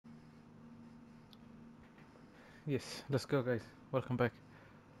Yes, let's go, guys. Welcome back.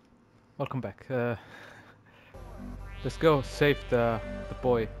 Welcome back. Let's go save the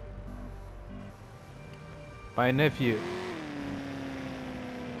boy. My nephew.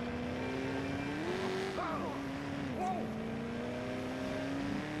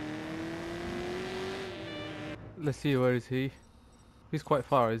 Let's see, where is he? He's quite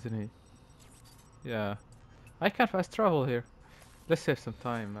far, isn't he? Yeah. I can fast travel here. Let's save some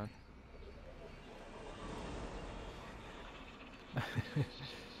time, man.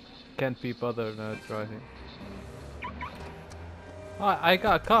 Can't be bothered driving. I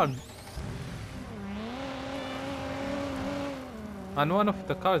got a car. And one of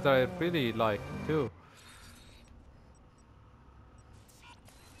the cars that I really like too.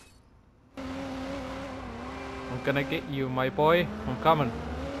 I'm gonna get you, my boy. I'm coming.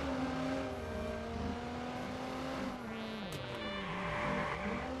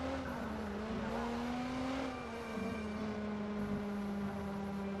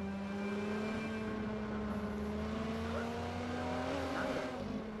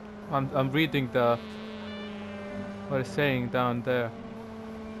 I'm reading what it's saying down there.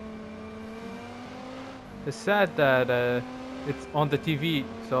 It's sad that it's on the TV,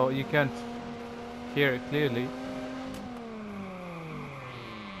 so you can't hear it clearly.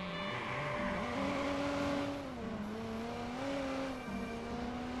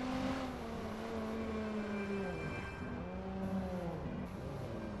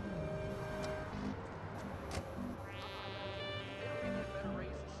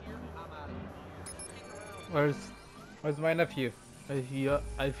 Where's my nephew? If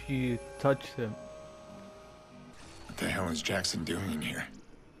you touch him. What the hell is Jackson doing in here?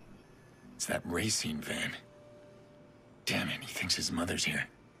 It's that racing van. Damn it, he thinks his mother's here.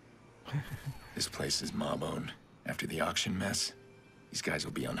 This place is mob-owned. After the auction mess, these guys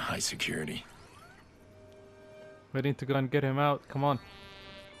will be on high security. We need to go and get him out. Come on.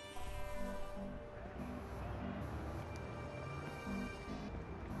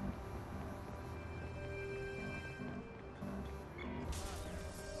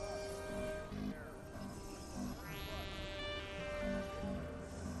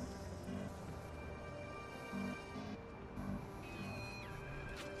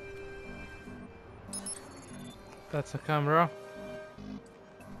 That's a camera.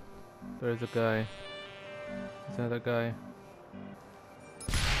 There's a guy. There's another guy.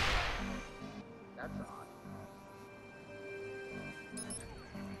 That's odd.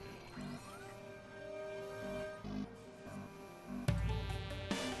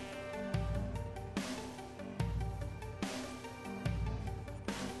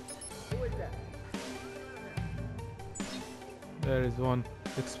 Who is that? There is one.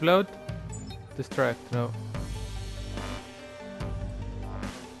 Explode? Distract, no.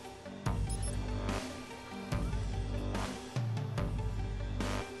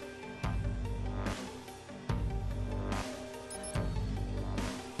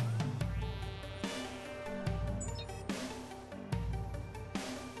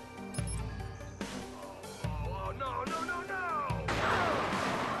 Oh, no, no, no, no!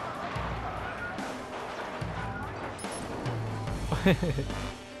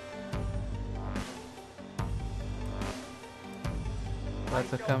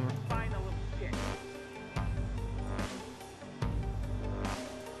 That's a camera. Find a little shit.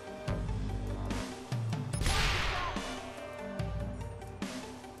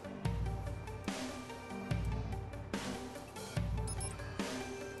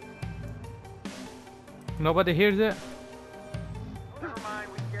 Nobody hears it? Never mind,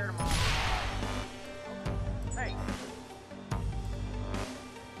 we scared them all.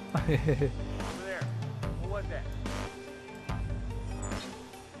 Hey, over there. What was that?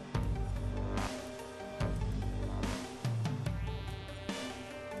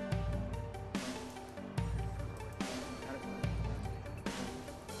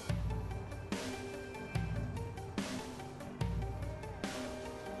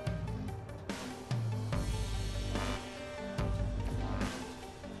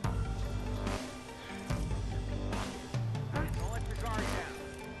 Don't let your guard down.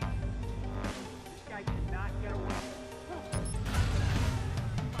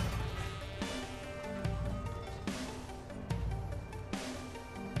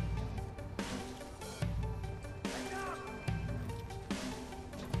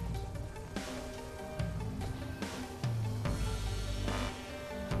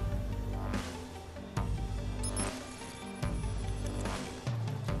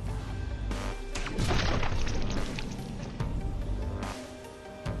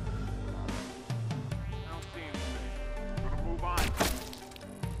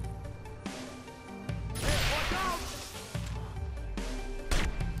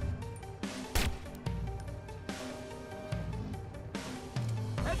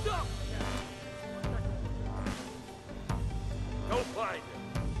 Find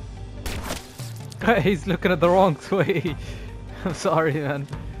him. He's looking at the wrong way. I'm sorry, man.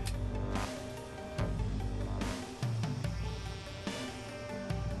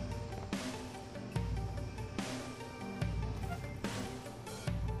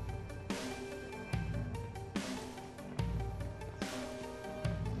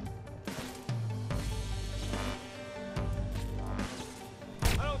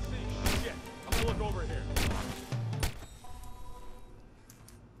 I don't see shit. I'm gonna look over here.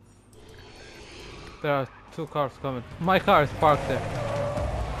 There are 2 cars coming. My car is parked there.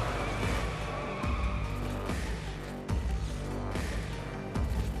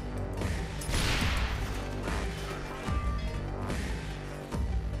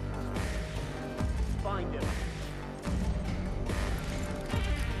 Find him.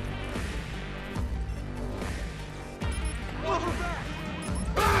 Over back!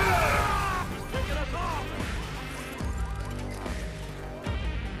 He's picking us off!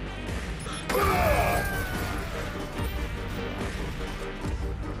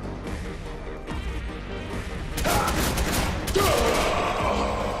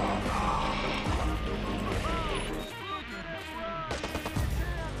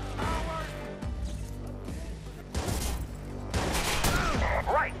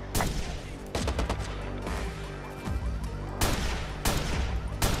 Right!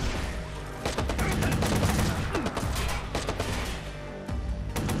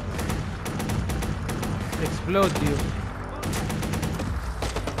 Explode you.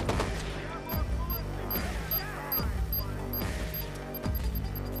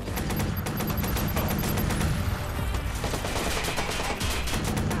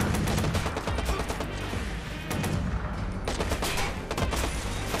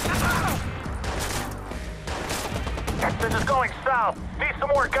 This is going south. Need some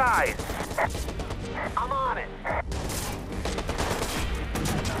more guys. I'm on it.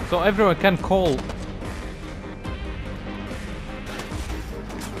 So everyone can call.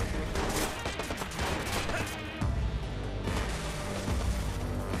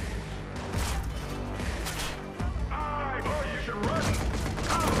 Oh, you should run.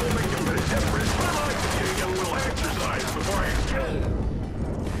 I'll make a bit of difference. I like getting a little exercise before I kill.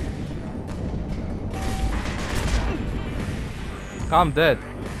 I'm dead.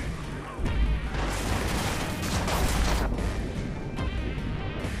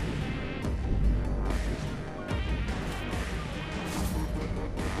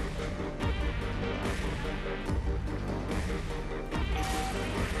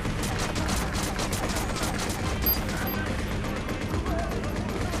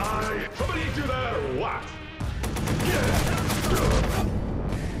 Somebody do that or what?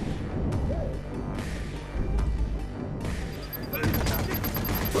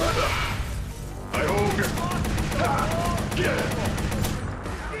 I hope you're... Get it!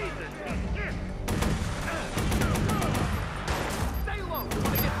 Stay low. You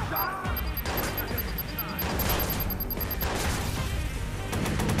wanna get shot?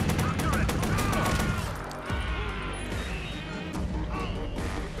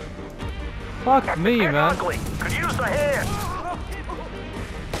 Fuck me, Get man. ugly. Could use a hand.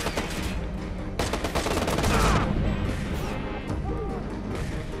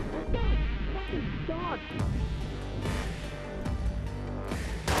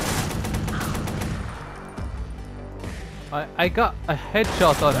 I got a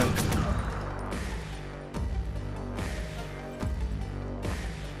headshot on him.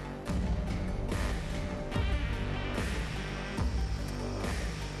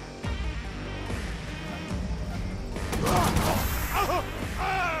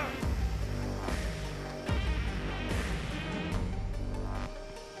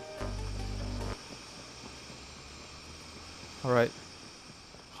 Alright.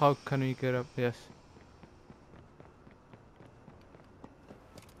 How can we get up? Yes.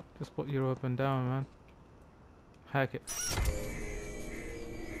 Just put your weapon down, man. Hack it.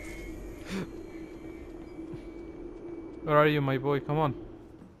 Where are you, my boy? Come on.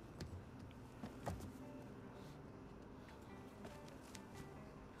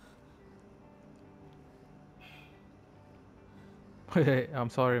 Hey,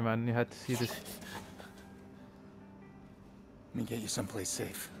 I'm sorry, man. You had to see this. Let me get you someplace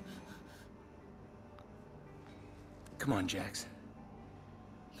safe. Come on, Jax.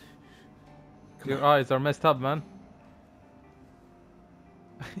 Your eyes are messed up, man.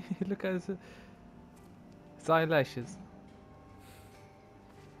 Look at his eyelashes.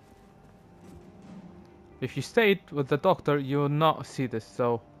 If you stayed with the doctor, you will not see this,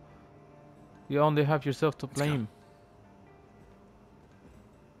 so you only have yourself to blame.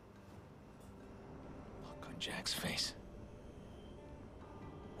 Look on Jack's face.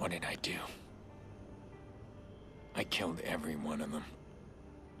 What did I do? I killed every one of them.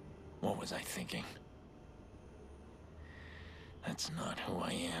 What was I thinking? That's not who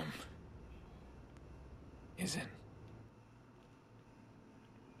I am. Is it?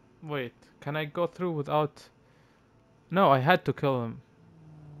 Wait, can I go through without... No, I had to kill them.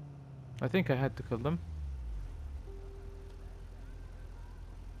 I think I had to kill them.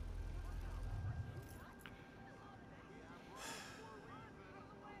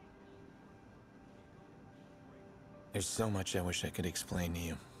 There's so much I wish I could explain to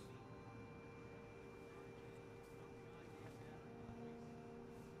you.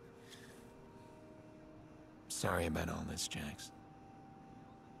 Sorry about all this, Jax.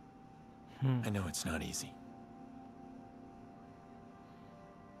 I know it's not easy.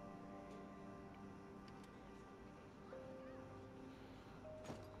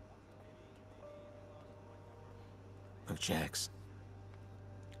 Look, Jax,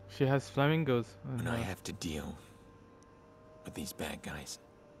 She has flamingos. when I have to deal with these bad guys,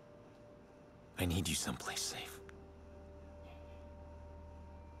 I need you someplace safe.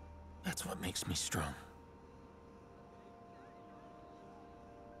 That's what makes me strong.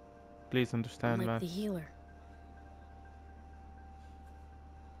 Please understand, Like man. the healer.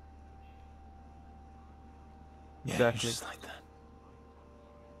 Yeah, Exactly. just like that.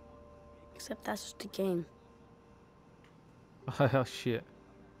 Except that's just a game. Oh shit.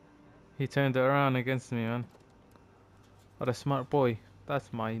 He turned it around against me, man. What a smart boy.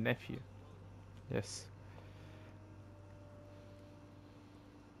 That's my nephew. Yes.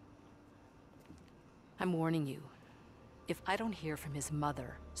 I'm warning you. If I don't hear from his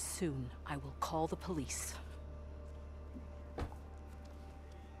mother soon, I will call the police.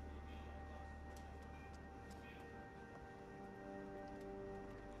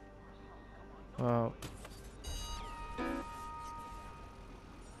 Wow.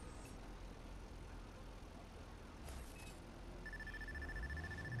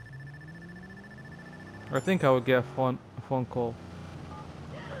 I think I would get a phone call.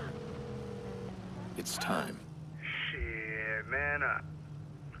 It's time. Shit, man.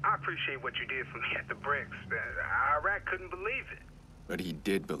 I appreciate what you did for me at the bricks. Iraq couldn't believe it. But he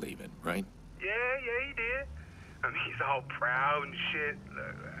did believe it, right? Yeah, he did. I mean, he's all proud and shit.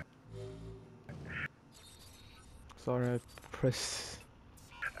 Sorry, I pressed.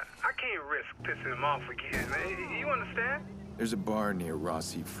 I can't risk pissing him off again, man. You understand? There's a bar near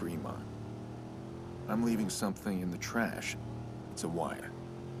Rossi Fremont. I'm leaving something in the trash. It's a wire.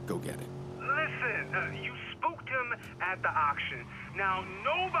 Go get it. Listen, you spooked him at the auction. Now,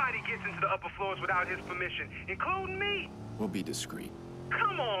 nobody gets into the upper floors without his permission, including me. We'll be discreet.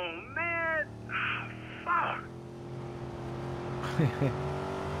 Come on, man. Fuck.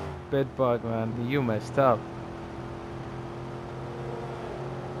 BedBug, man, you messed up.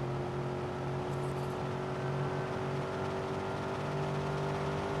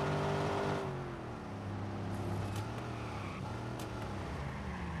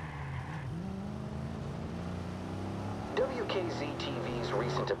 WKZ-TV's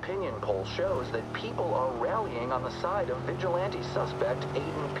recent opinion poll shows that people are rallying on the side of vigilante suspect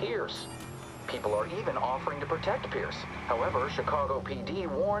Aiden Pierce. People are even offering to protect Pierce. However, Chicago PD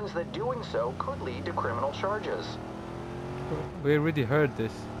warns that doing so could lead to criminal charges. We already heard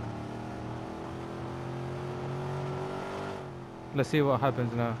this. Let's see what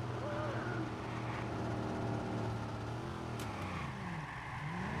happens now.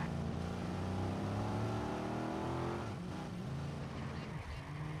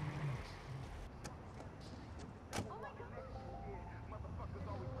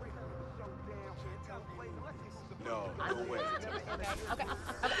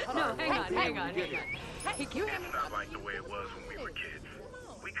 No, hang on. Hey, can you... It's not like the way it was when we were kids.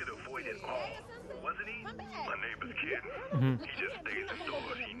 We could avoid it all. Wasn't he? My neighbor's kid. He just stays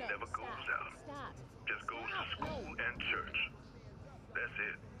indoors. He never goes out. Just goes to school and church. That's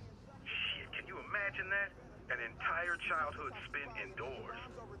it. Shit, can you imagine that? An entire childhood spent indoors.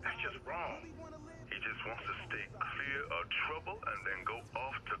 That's just wrong. He just wants to stay clear of trouble and then go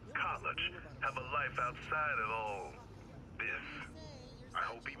off to college. Have a life outside of all this. I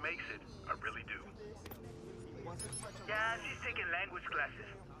hope he makes it. I really do. Yeah, she's taking language classes.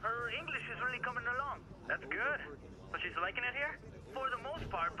 Her English is really coming along. That's good. But she's liking it here? For the most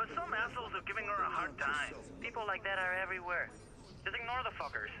part, but some assholes are giving her a hard time. People like that are everywhere. Just ignore the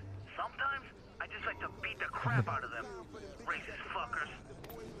fuckers. Sometimes, I just like to beat the crap out of them. Racist fuckers.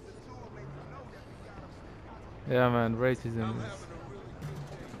 Yeah, man, racism is...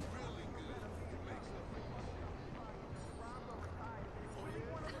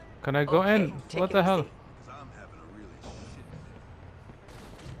 Can I go Okay, in? take What it the hell? easy.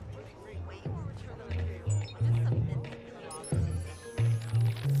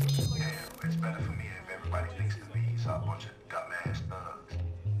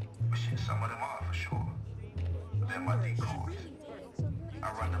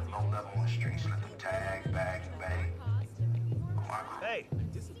 I run them low level on the streets, let them tag, bag, and bang. But my crew, Hey,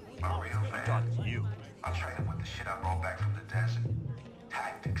 my real fan, talking to you. I train them with the shit I brought back from the desert.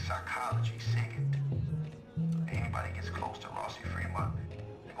 Tactics, psychology, SIGINT. Anybody gets close to Rossi Fremont,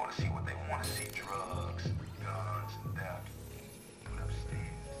 they're gonna see what they want to see. Drugs, guns, and death. But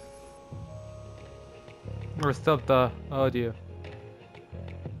upstairs. Or stop the audio.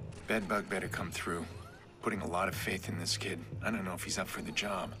 BedBug better come through. Putting a lot of faith in this kid. I don't know if he's up for the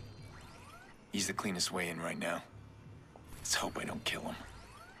job. He's the cleanest way in right now. Let's hope I don't kill him.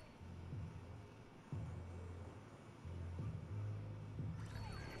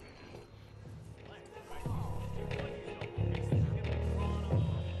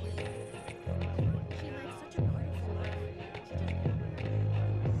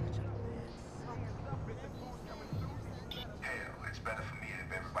 Hell, it's better for me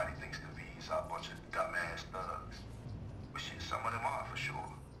if everybody thinks the V's are a bunch of dumbass thugs. But shit, some of them are for sure.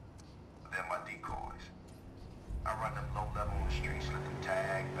 But they're my decoys. I run them low level on the streets, let them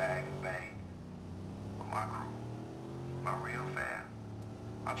tag, bag, and bang. But my crew, my real fan,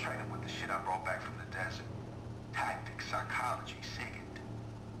 I train them with the shit I brought back from the desert. Tactics, psychology, SIGINT.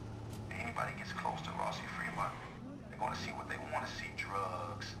 Anybody gets close to Rossi Fremont, they're gonna see what they want to see.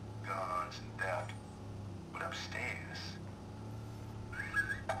 Drugs, guns, and death. But upstairs.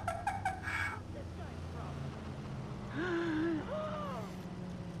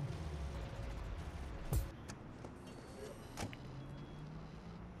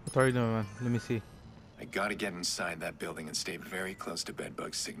 What are you doing, man? Let me see. I gotta get inside that building and stay very close to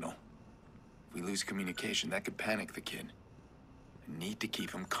BedBug's signal. If we lose communication, that could panic the kid. I need to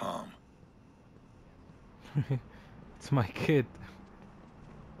keep him calm. It's my kid.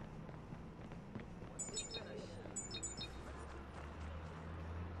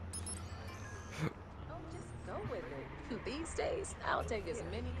 Go with it. These days, I'll take as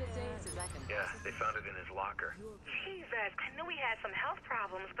many good days as I can. Yeah, they found it in his locker. Jesus, I knew he had some health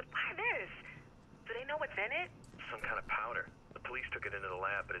problems, but why this? Do they know what's in it? Some kind of powder. The police took it into the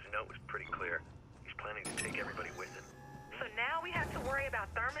lab, but his note was pretty clear. He's planning to take everybody with him. So now we have to worry about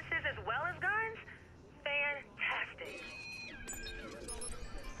thermoses as well as guns? Fantastic.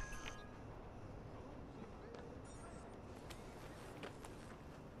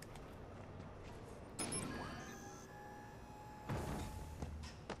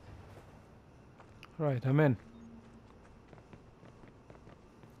 Right, I'm in.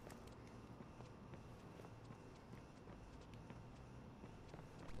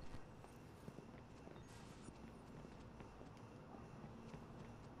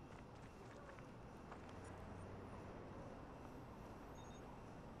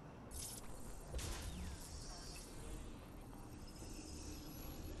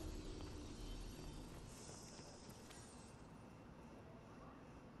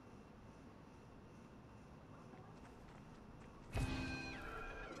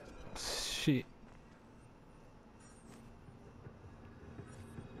 Shit.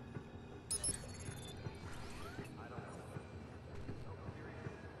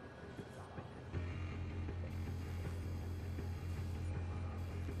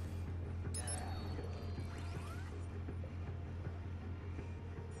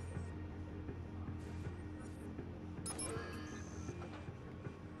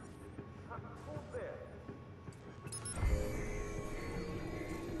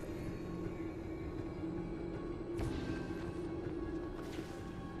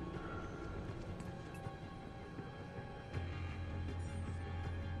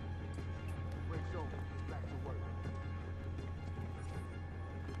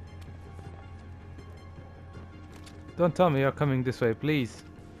 Don't tell me you're coming this way, please.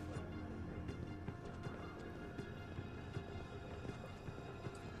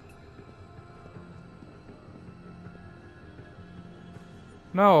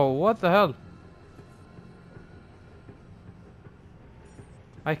 No, what the hell?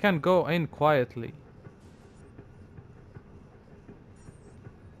 I can't go in quietly.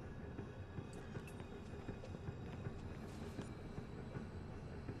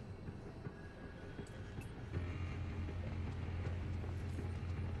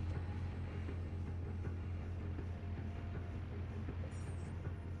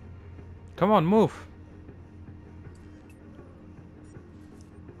 Come on, move.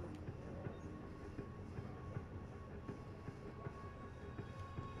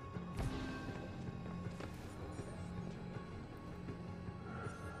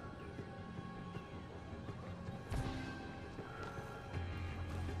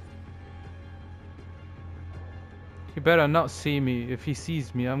 He better not see me. If he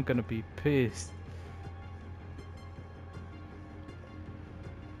sees me, I'm gonna be pissed.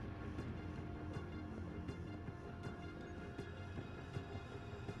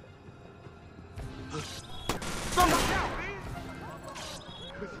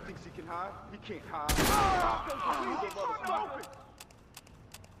 hide. He can't hide. Oh,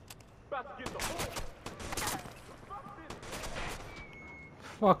 about to get the hole.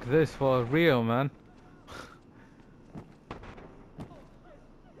 Fuck this for real, man.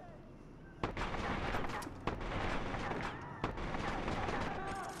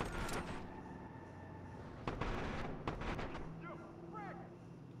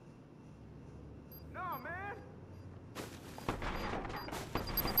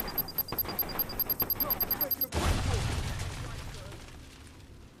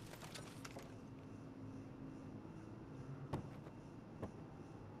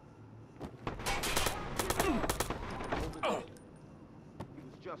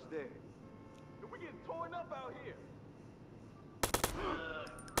 Just there. We getting torn up out here.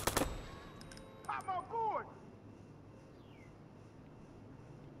 I'm on board.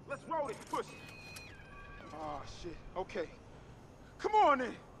 Let's roll it, push it. Oh shit. Okay. Come on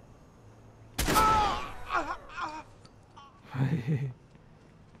then.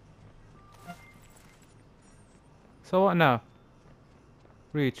 So what now?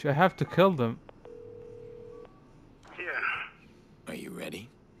 Reach, I have to kill them. Are you ready?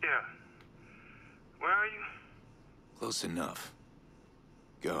 Yeah. Where are you? Close enough.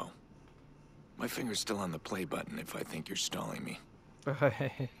 Go. My finger's still on the play button if I think you're stalling me.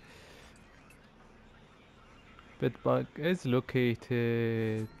 BedBug is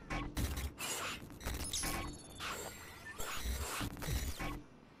located.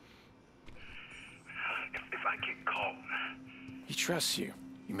 If I get caught. He trusts you.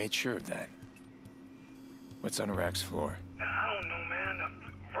 You made sure of that. What's on Iraq's floor? I don't know, man.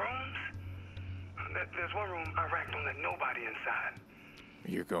 Rooms? There's one room Iraq don't let nobody inside.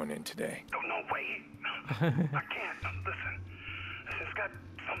 You're going in today. Oh, no, wait. I can't. Listen. It's got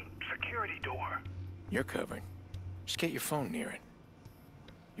some security door. You're covered. Just get your phone near it.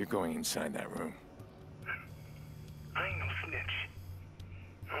 You're going inside that room. I ain't no snitch.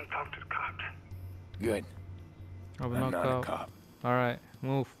 I don't talk to the cops. Good. I'm not knocked a out. cop. Alright,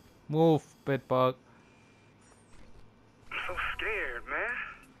 move. Move, BedBug. I'm so scared, man.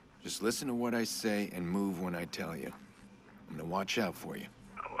 Just listen to what I say and move when I tell you. I'm gonna watch out for you.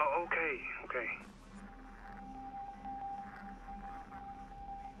 Oh, okay.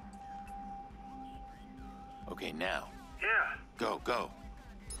 Okay, now. Yeah. Go.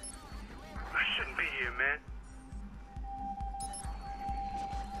 I shouldn't be here, man.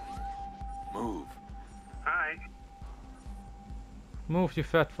 Move. Alright. Move, you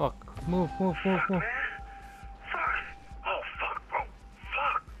fat fuck. Move. Man. Fuck. Oh, fuck, bro.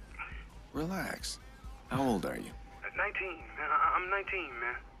 Fuck. Relax. How old are you? 19. I'm 19,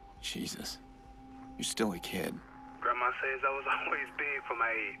 man. Jesus. You're still a kid. Grandma says I was always big for my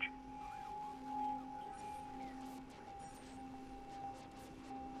age.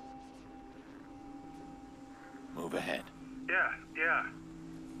 Move ahead. Yeah.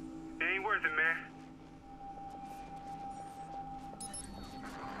 It ain't worth it, man.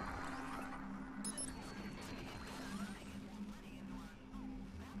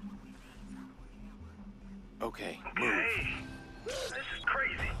 Okay, move. Okay. This is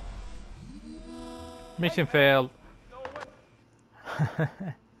crazy. Mission failed.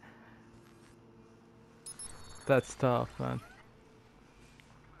 That's tough, man.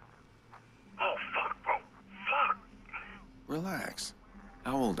 Oh, fuck, bro. Fuck. Relax.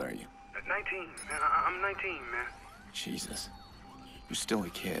 How old are you? 19. I'm 19, man. Jesus. You're still a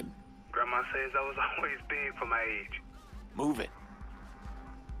kid. Grandma says I was always big for my age. Move it.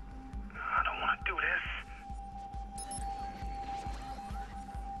 I don't want to do this.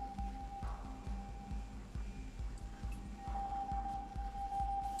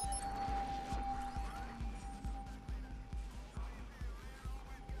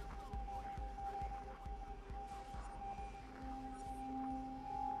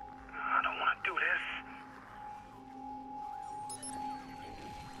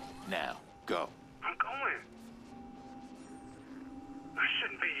 Now, go. I'm going. I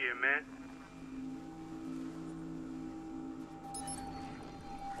shouldn't be here, man.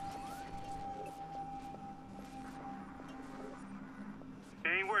 It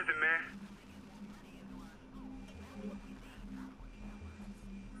ain't worth it, man.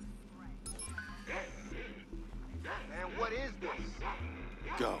 Man, what is this?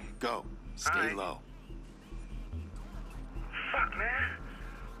 Go. Stay Alright. low. Fuck, man.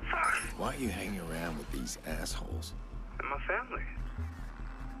 Fuck. Why are you hanging around with these assholes? And my family.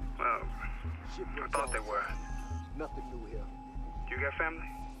 Well, I thought they were. Nothing new here. You got family?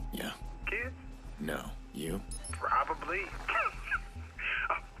 Yeah. Kids? No. You? Probably.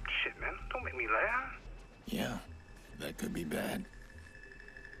 Oh, shit, man. Don't make me laugh. Yeah. That could be bad.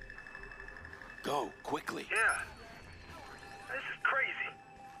 Go, quickly. Yeah. This is crazy.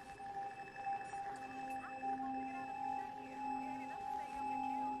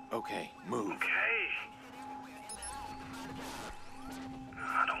 Okay, move. Okay.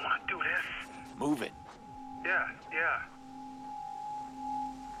 I don't want to do this. Move it. Yeah, yeah.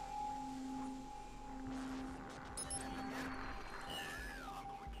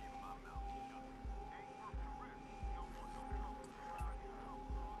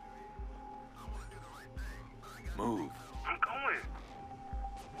 Move. I'm going.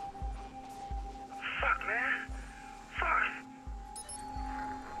 Fuck, man. Fuck.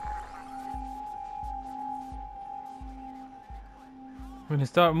 When you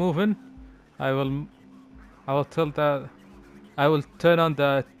start moving, I will tell that I will turn on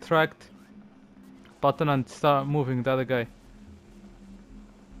the tracked button and start moving the other guy.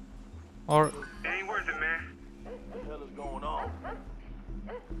 Or It ain't worth it, man. What the hell is going on?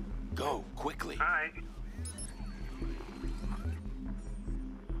 Go, quickly. Alright.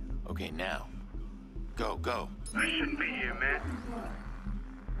 Okay, now. Go, go. I shouldn't be here, man.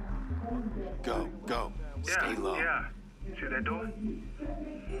 Go, go. Yeah, Stay low. yeah. See that door?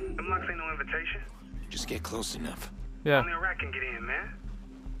 Them locks ain't no invitation. Just get close enough. yeah, Only a rat can get in, man.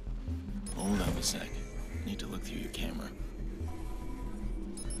 Hold up a sec. Need to look through your camera.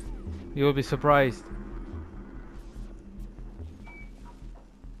 you will be surprised.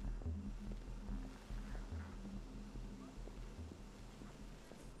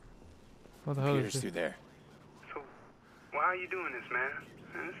 What the hell is Computers this? through there. So, why are you doing this,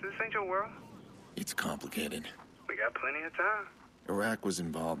 man? This ain't your world. It's complicated. We got plenty of time. Iraq was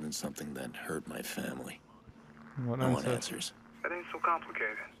involved in something that hurt my family. What I want answer? answers. That ain't so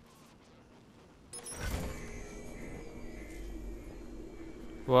complicated.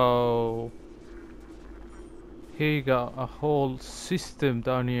 Whoa. Here you got a whole system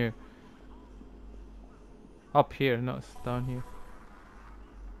down here. Up here, not down here.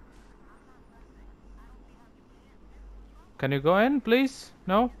 Can you go in, please?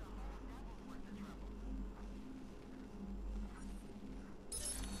 No?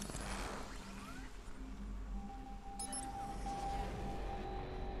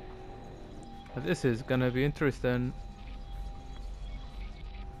 This is gonna be interesting.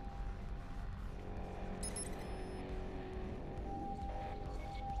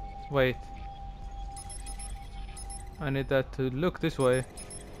 Wait. I need that to look this way.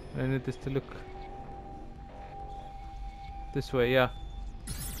 I need this to look this way, yeah.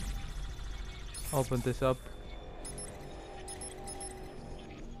 Open this up.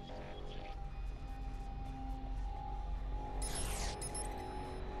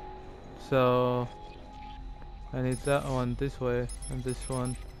 So I need that one this way and this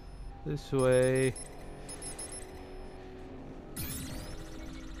one this way.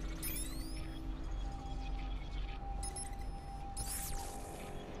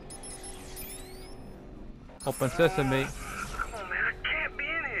 Open sesame. Come on, man. I can't be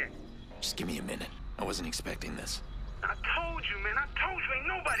in here. Just give me a minute. I wasn't expecting this. I told you, man. I told you ain't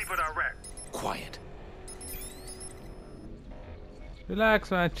nobody but Iraq. Quiet.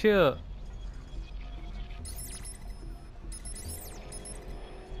 Relax, man, chill.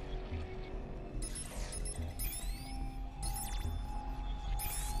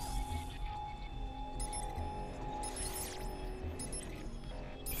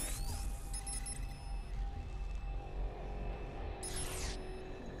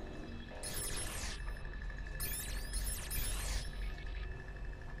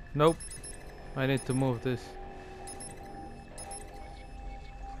 Nope. I need to move this.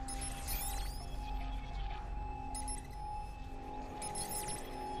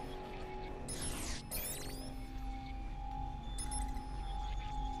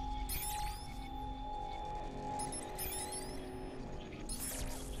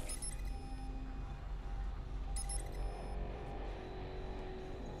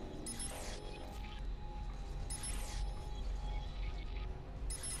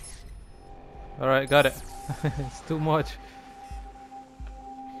 Alright, got it. It's too much.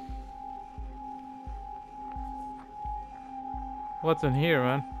 What's in here,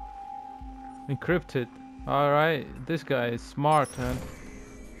 man? Encrypted. Alright, this guy is smart, man.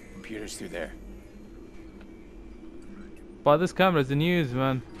 Computers through there. But this camera is in use,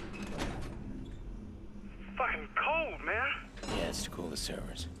 man. Fucking cold, man. Yeah, it's to cool the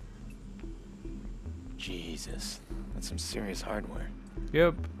servers. Jesus. That's some serious hardware.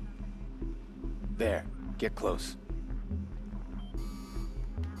 Yep. There. Get close.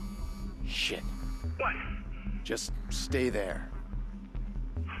 Shit. What? Just stay there.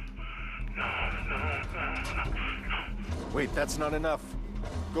 No. Wait, that's not enough.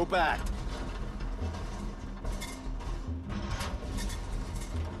 Go back.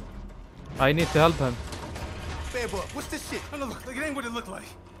 I need to help him. BedBug, what's this shit? No, look, it ain't what it look like.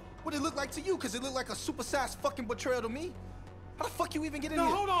 What it look like to you? Cause it look like a supersized fucking betrayal to me. How the fuck you even get in here?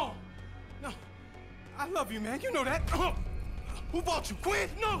 No, hold on. No, I love you, man. You know that. Who bought you,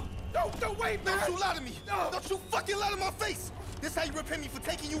 Quinn? No, don't wait, man. Don't you lie to me. No. Don't you fucking lie to my face. This how you repay me for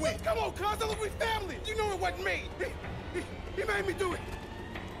taking you in. Come on, cuz, look, we family. You know it wasn't me. He made me do it.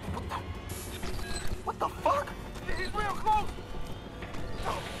 What the fuck? He's real close.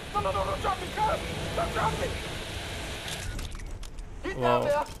 No, don't drop me, cuz. Don't drop me. Get down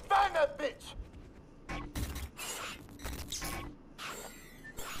there. Find that bitch.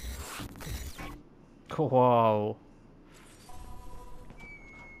 Wow.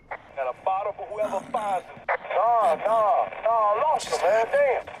 And a bottle for whoever finds it. No, I lost him, man.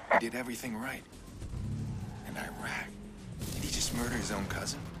 Damn. He did everything right. In Iraq. Did he just murder his own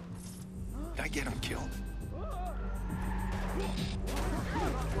cousin? Did I get him killed?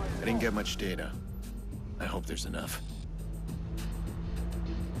 I didn't get much data. I hope there's enough.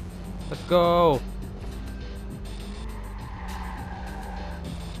 Let's go.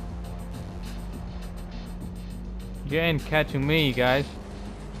 You ain't catching me, guys.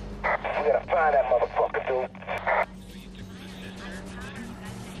 We gotta find that motherfucker, dude.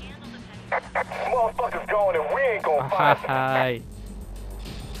 This motherfucker's going and we ain't gonna find him. Hi.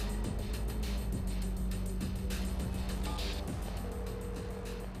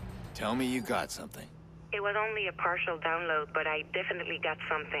 Tell me you got something. It was only a partial download, but I definitely got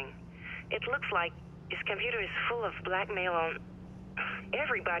something. It looks like his computer is full of blackmail on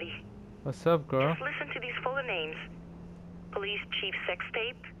everybody. What's up, girl? Just listen to these fuller names. Police Chief Sex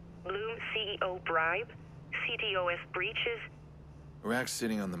Tape, Bloom CEO Bribe, CTOS Breaches. Iraq's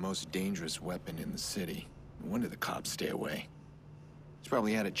sitting on the most dangerous weapon in the city. No wonder the cops stay away. He's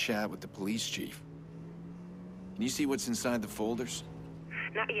probably had a chat with the police chief. Can you see what's inside the folders?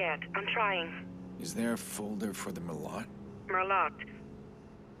 Not yet. I'm trying. Is there a folder for the Merlot? Merlot.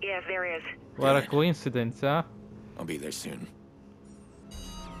 Yes, there is. What a coincidence, huh? I'll be there soon.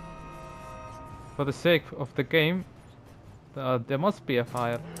 For the sake of the game, there must be a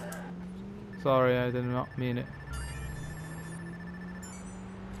fire. Sorry, I did not mean it.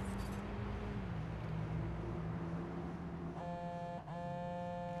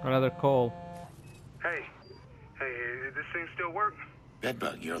 Another call. Hey, this thing still work?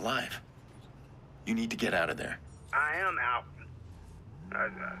 BedBug, you're alive. You need to get out of there. I am out.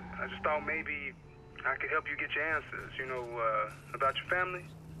 I just thought maybe I could help you get your answers, you know, about your family.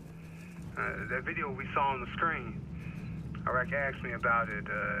 That video we saw on the screen. Iraq asked me about it,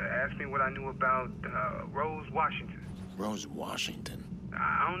 asked me what I knew about Rose Washington. Rose Washington?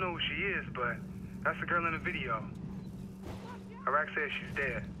 I don't know who she is, but that's the girl in the video. Iraq says she's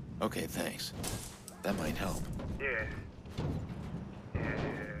dead. Okay, thanks. That might help. Yeah.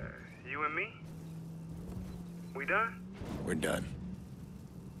 You and me? We done? We're done.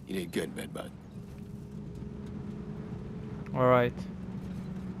 You did good, BedBug. Alright.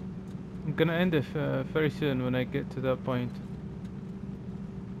 I'm gonna end it very soon when I get to that point.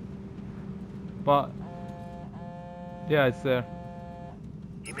 But yeah, it's there.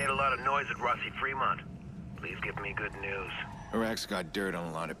 He made a lot of noise at Rossi Fremont. Please give me good news. Iraq's got dirt on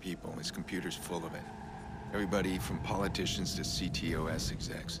a lot of people. His computer's full of it. Everybody from politicians to CTOS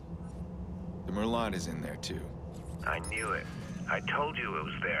execs. The Merlot is in there too. I knew it. I told you it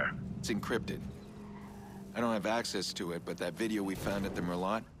was there. It's encrypted. I don't have access to it, but that video we found at the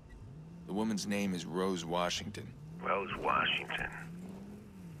Merlot, the woman's name is Rose Washington. Rose Washington.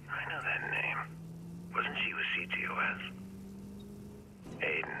 I know that name. Wasn't she with CTOS?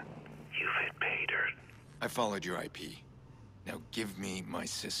 Aiden, you've hit pay dirt. I followed your IP. Now give me my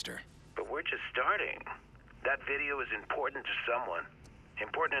sister. But we're just starting. That video is important to someone.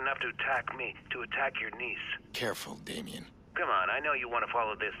 Important enough to attack me, to attack your niece. Careful, Damien. Come on, I know you want to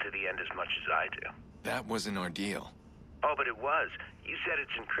follow this to the end as much as I do. That wasn't our deal. Oh, but it was. You said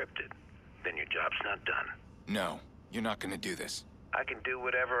it's encrypted. Then your job's not done. No, you're not gonna do this. I can do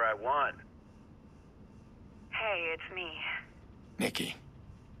whatever I want. Hey, it's me. Nikki,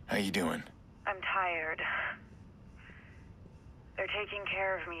 how you doing? I'm tired. They're taking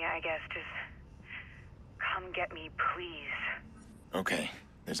care of me, I guess. Just come get me, please. Okay,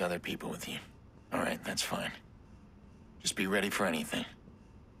 there's other people with you. All right, that's fine. Just be ready for anything.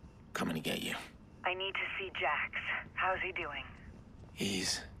 Coming to get you. I need to see Jax. How's he doing?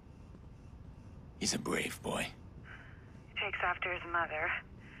 He's a brave boy. He takes after his mother,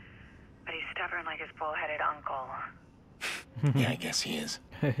 but he's stubborn like his bull-headed uncle. Yeah, I guess he is.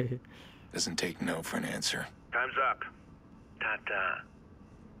 Doesn't take no for an answer. Time's up. Ta-ta.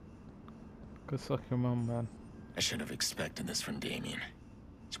 Go suck your mom, man. I should have expected this from Damien.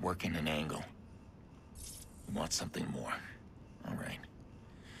 He's just working an angle. You want something more. All right.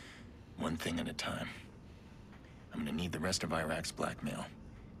 One thing at a time. I'm gonna need the rest of Iraq's blackmail.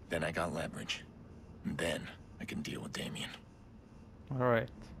 Then I got leverage. And then I can deal with Damien. Alright.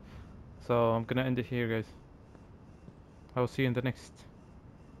 So I'm gonna end it here, guys. I will see you in the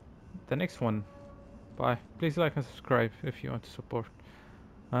next one. Bye. Please like and subscribe if you want to support.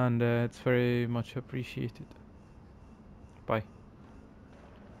 And it's very much appreciated. Bye.